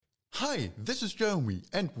Hi, this is Jeremy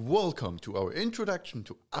and welcome to our introduction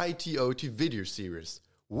to IT/OT video series.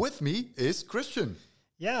 With me is Christian.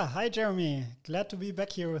 Yeah, hi Jeremy. Glad to be back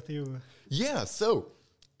here with you. Yeah, so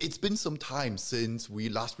it's been some time since we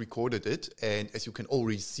last recorded it, and as you can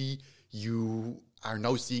already see, you are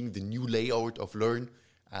now seeing the new layout of Learn.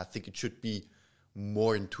 I think it should be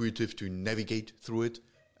more intuitive to navigate through it.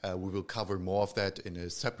 We will cover more of that in a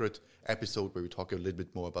separate episode where we talk a little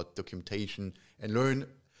bit more about documentation and Learn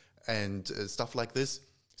and stuff like this.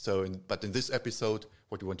 But in this episode,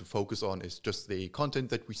 what we want to focus on is just the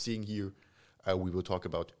content that we're seeing here. We will talk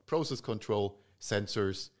about process control,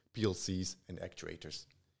 sensors, PLCs, and actuators.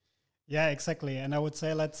 Yeah, exactly. And I would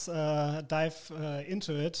say let's dive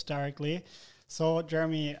into it directly. So,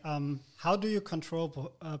 Jeremy, how do you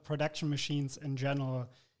control production machines in general?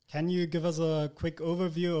 Can you give us a quick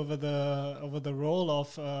overview over the role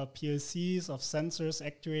of PLCs, of sensors,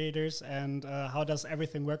 actuators, and how does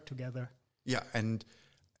everything work together? Yeah, and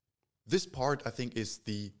this part, I think, is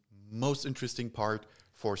the most interesting part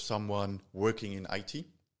for someone working in IT.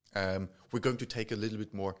 We're going to take a little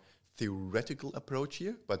bit more theoretical approach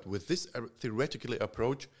here, but with this theoretical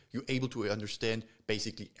approach, you're able to understand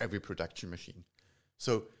basically every production machine.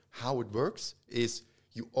 So how it works is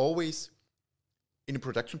in a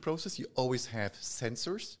production process, you always have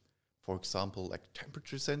sensors, for example, like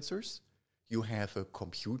temperature sensors. You have a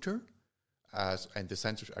computer, and the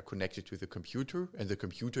sensors are connected to the computer, and the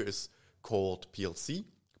computer is called PLC,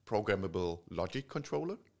 Programmable Logic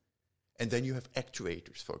Controller. And then you have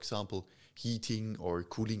actuators, for example, heating or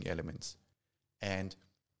cooling elements. And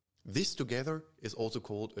this together is also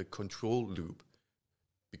called a control loop.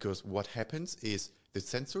 Because what happens is the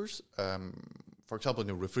sensors, for example,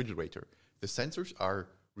 in a refrigerator, the sensors are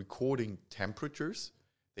recording temperatures.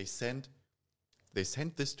 They send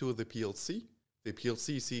this to the PLC. The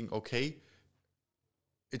PLC is seeing, okay,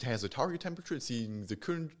 it has a target temperature, it's seeing the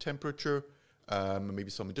current temperature, maybe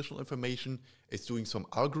some additional information. It's doing some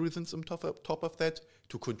algorithms on top of that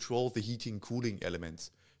to control the heating and cooling elements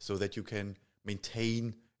so that you can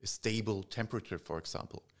maintain a stable temperature, for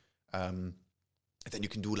example. And then you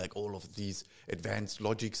can do like all of these advanced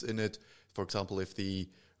logics in it. For example, if the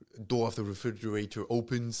door of the refrigerator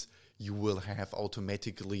opens, you will have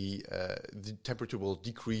automatically, the temperature will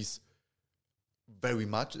decrease very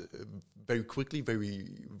much, very quickly, very,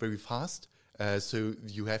 very fast. So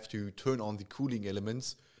you have to turn on the cooling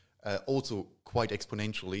elements also quite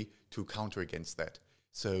exponentially to counter against that.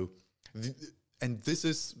 So,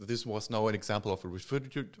 this was now an example of a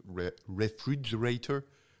refrigerator,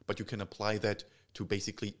 but you can apply that to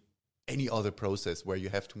basically any other process where you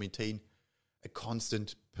have to maintain a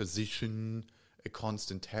constant position, a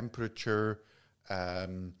constant temperature.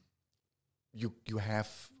 You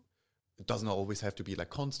have, it doesn't always have to be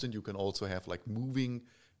like constant. You can also have like moving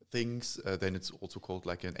things. Then it's also called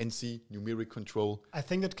like an NC, numeric control. I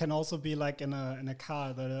think it can also be like in a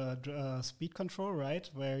car, the speed control, right?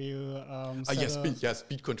 Where you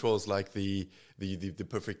speed control is like the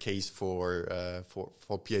perfect case for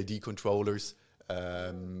PID controllers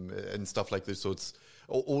and stuff like this. So it's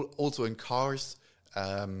also in cars.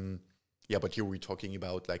 But here we're talking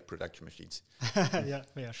about like production machines.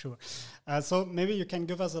 yeah, sure. So maybe you can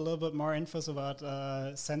give us a little bit more info about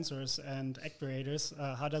sensors and actuators.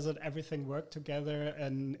 How does everything work together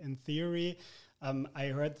in theory? I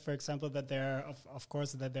heard, for example, that there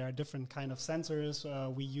are different kind of sensors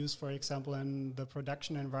we use, for example, in the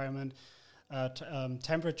production environment.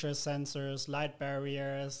 Temperature sensors, light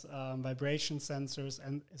barriers, vibration sensors,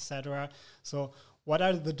 and etc. So what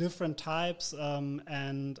are the different types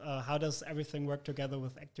and how does everything work together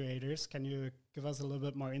with actuators? Can you give us a little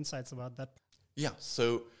bit more insights about that? Yeah,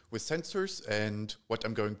 so with sensors, and what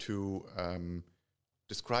I'm going to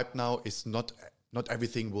describe now is not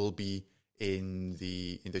everything will be in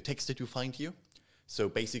the text that you find here. So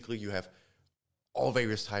basically you have all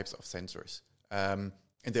various types of sensors.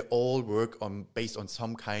 And they all work based on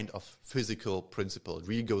some kind of physical principle. It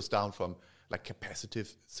really goes down from like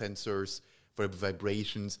capacitive sensors,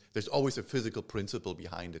 vibrations. There's always a physical principle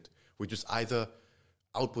behind it, which is either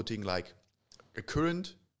outputting like a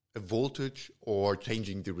current, a voltage, or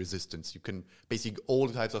changing the resistance. You can basically all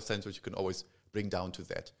the types of sensors you can always bring down to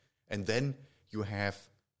that. And then you have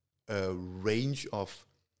a range of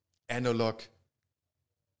analog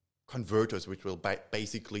converters, which will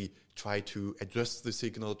basically try to adjust the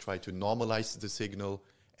signal, try to normalize the signal.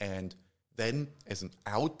 And then as an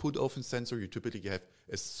output of a sensor, you typically have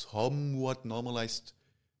a somewhat normalized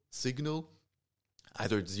signal,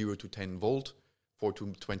 either 0 to 10 volt, 4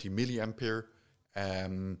 to 20 milliampere,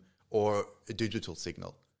 or a digital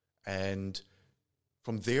signal. And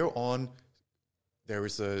from there on, there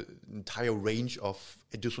is an entire range of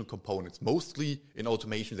additional components. Mostly in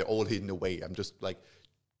automation, they're all hidden away. I'm just like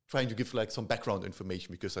trying to give like some background information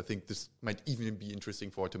because I think this might even be interesting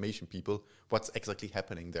for automation people, what's exactly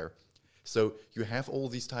happening there. So you have all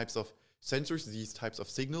these types of sensors, these types of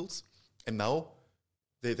signals, and now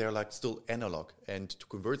they're like still analog. And to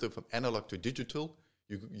convert them from analog to digital,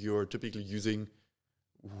 you're typically using,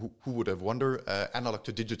 who would have wondered, analog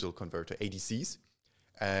to digital converter, ADCs.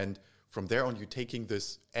 And from there on, you're taking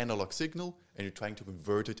this analog signal and you're trying to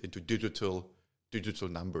convert it into digital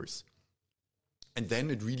numbers. And then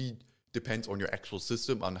it really depends on your actual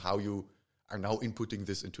system, on how you are now inputting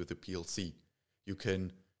this into the PLC.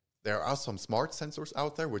 There are some smart sensors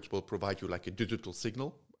out there which will provide you like a digital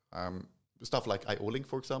signal, stuff like IO-Link,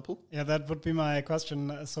 for example. Yeah, that would be my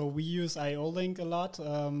question. So we use IO-Link a lot.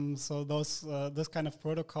 So this kind of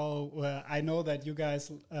protocol, I know that you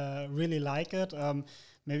guys really like it.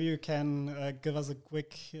 Maybe you can give us a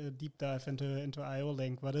quick deep dive into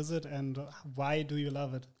IO-Link. What is it and why do you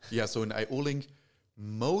love it? Yeah, so in IO-Link,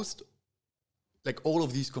 all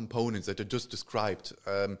of these components that I just described,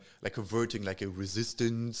 like converting like a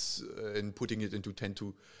resistance and putting it into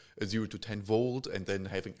 0 to 10 volt and then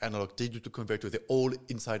having analog digital converter, they're all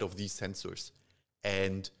inside of these sensors.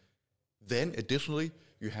 And then additionally,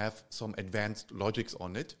 you have some advanced logics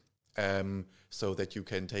on it, so that you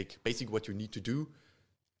can take basically what you need to do.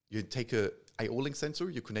 You take a IO-Link sensor,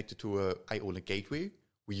 you connect it to a IO-Link gateway.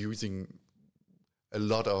 We're using a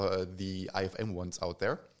lot of the IFM ones out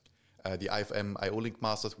there. The IFM IO-Link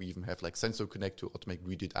masters, we even have like Sensor Connect to automatically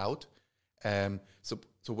read it out. So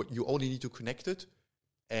what you only need to connect it,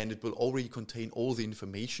 and it will already contain all the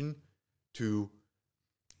information to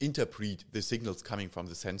interpret the signals coming from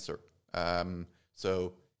the sensor.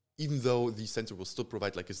 So even though the sensor will still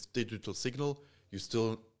provide like a digital signal, you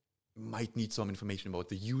still might need some information about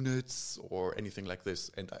the units or anything like this.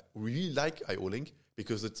 And I really like IO-Link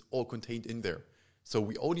because it's all contained in there. So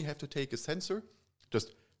we only have to take a sensor,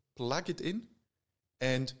 just plug it in,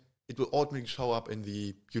 and it will automatically show up in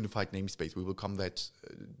the unified namespace. We will come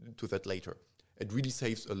to that later. It really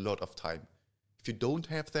saves a lot of time. If you don't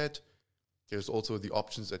have that, there's also the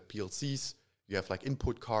options at PLCs. You have like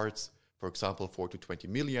input cards, for example, 4 to 20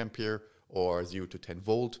 milliampere or 0 to 10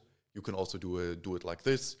 volt. You can also do it like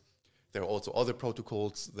this. There are also other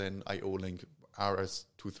protocols than IO-Link,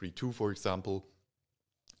 RS232, for example.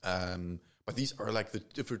 But these are like the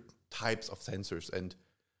different types of sensors, and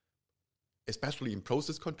especially in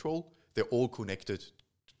process control, they're all connected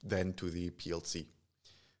then to the PLC.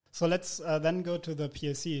 So let's then go to the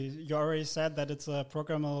PLC. You already said that it's a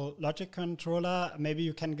programmable logic controller. Maybe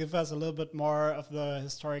you can give us a little bit more of the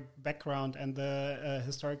historic background and the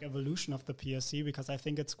historic evolution of the PLC, because I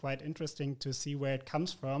think it's quite interesting to see where it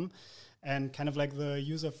comes from and kind of like the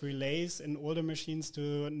use of relays in older machines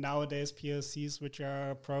to nowadays PLCs, which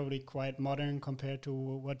are probably quite modern compared to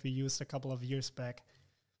what we used a couple of years back.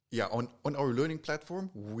 Yeah, on our learning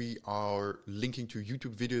platform, we are linking to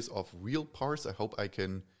YouTube videos of real parts. I hope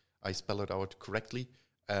I spell it out correctly.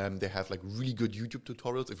 They have like really good YouTube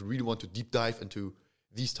tutorials. If you really want to deep dive into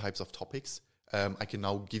these types of topics, I can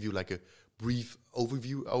now give you like a brief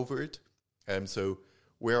overview over it. So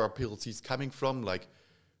where are PLCs coming from? Like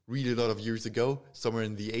really a lot of years ago, somewhere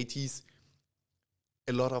in the 80s,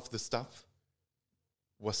 a lot of the stuff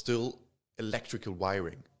was still electrical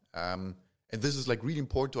wiring. And this is like really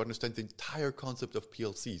important to understand the entire concept of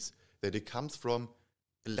PLCs, that it comes from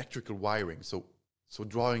electrical wiring. So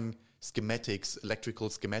drawing schematics, electrical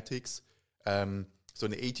schematics. So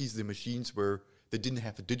in the 80s, the machines they didn't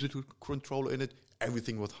have a digital controller in it.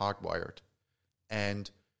 Everything was hardwired.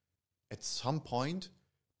 And at some point,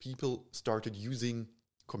 people started using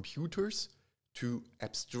computers to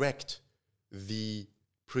abstract the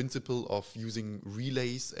principle of using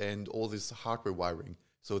relays and all this hardware wiring.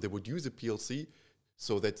 So they would use a PLC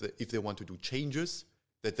so that if they want to do changes,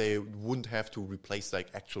 that they wouldn't have to replace like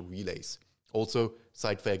actual relays. Also,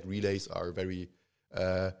 side fact, relays are very,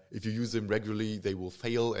 if you use them regularly, they will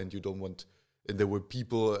fail, and you don't want, and there were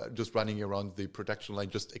people just running around the production line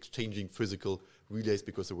just exchanging physical relays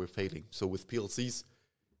because they were failing. So with PLCs,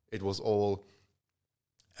 it was all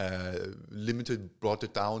limited, brought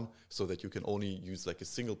it down so that you can only use like a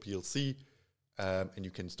single PLC, and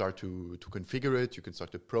you can start to configure it, you can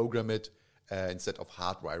start to program it instead of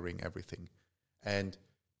hardwiring everything. And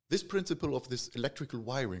this principle of this electrical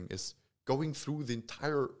wiring is going through the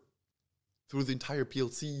entire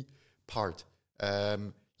PLC part.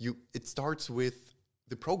 It starts with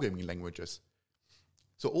the programming languages.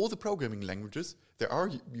 So all the programming languages,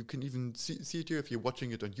 you can even see it here. If you're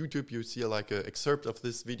watching it on YouTube, you see like an excerpt of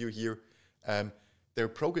this video here. there are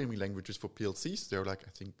programming languages for PLCs. There are like,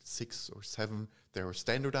 I think, 6 or 7. They are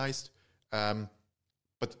standardized.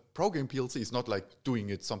 But programming PLC is not like doing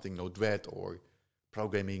it something Node-RED or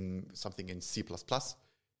programming something in C++.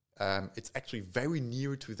 It's actually very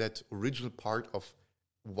near to that original part of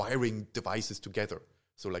wiring devices together.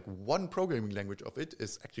 So like one programming language of it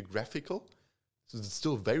is actually graphical. So it's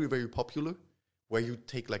still very, very popular, where you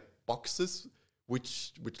take like boxes,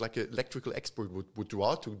 which like an electrical expert would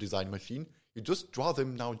draw to design a machine. You just draw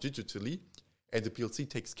them now digitally, and the PLC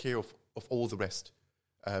takes care of all the rest.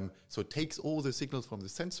 So it takes all the signals from the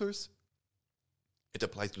sensors. It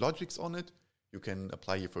applies logics on it. You can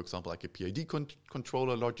apply here, for example, like a PID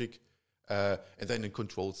controller logic, and then it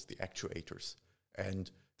controls the actuators.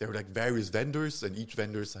 And there are like various vendors, and each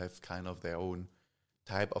vendors have kind of their own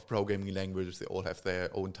type of programming language. They all have their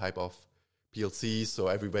own type of PLCs. So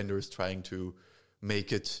every vendor is trying to make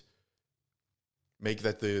that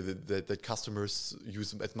the customers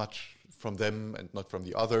use as much from them and not from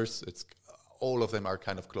the others. It's all of them are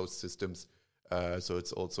kind of closed systems, so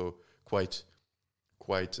it's also quite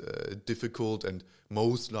difficult. And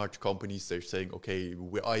most large companies, they're saying, okay,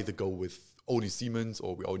 we either go with only Siemens,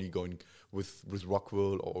 or we're only going with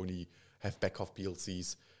Rockwell, or only have back-off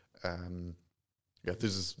PLCs.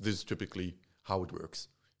 This is typically how it works.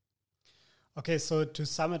 Okay, so to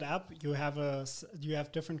sum it up, you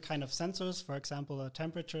have different kind of sensors. For example, a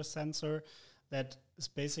temperature sensor that is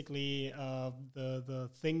basically the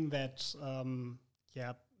thing that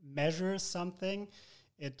measures something.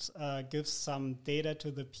 It gives some data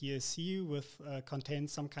to the PLC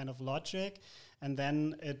contains some kind of logic, and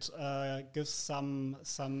then it gives some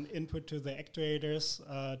input to the actuators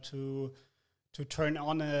to turn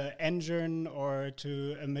on an engine or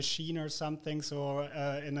to a machine or something. So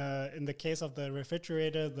in the case of the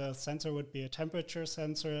refrigerator, the sensor would be a temperature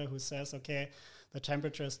sensor who says, okay, the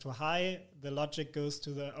temperature is too high. The logic goes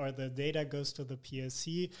to the data goes to the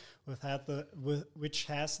PLC, which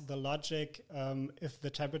has the logic. If the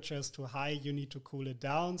temperature is too high, you need to cool it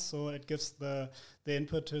down. So it gives the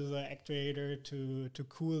input to the actuator to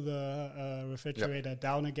cool the refrigerator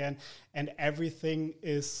down again. And everything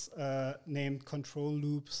is named control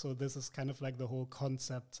loop. So this is kind of like the whole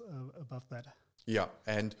concept above that. Yeah,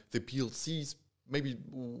 and the PLCs, maybe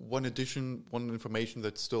one information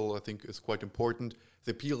that still I think is quite important.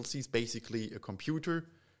 The PLC is basically a computer,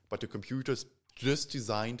 but the computer is just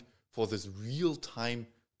designed for this real-time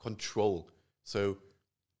control. So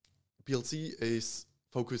PLC is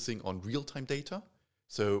focusing on real-time data.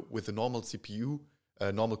 So with a normal CPU,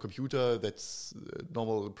 a normal computer, that's a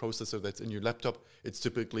normal processor that's in your laptop, it's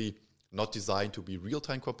typically not designed to be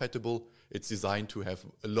real-time compatible. It's designed to have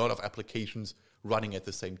a lot of applications running at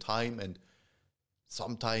the same time, and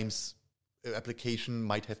sometimes an application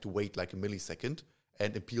might have to wait like a millisecond.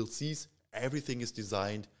 And in PLCs, everything is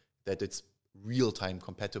designed that it's real-time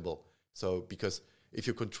compatible. So because if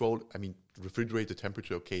you control, refrigerator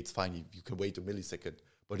temperature, okay, it's fine. You can wait a millisecond.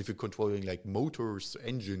 But if you're controlling like motors,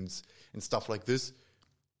 engines, and stuff like this,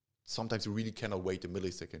 sometimes you really cannot wait a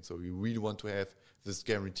millisecond. So you really want to have this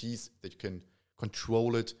guarantees that you can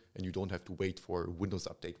control it and you don't have to wait for a Windows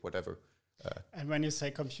update, whatever. And when you say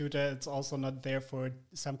computer, it's also not there for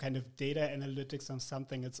some kind of data analytics or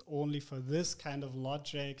something. It's only for this kind of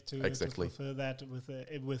logic to fulfill that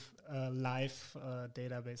with live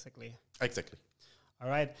data, basically. Exactly. All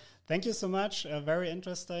right. Thank you so much. Very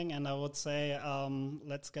interesting. And I would say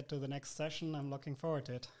let's get to the next session. I'm looking forward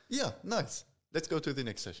to it. Yeah, nice. Let's go to the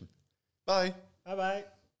next session. Bye. Bye-bye.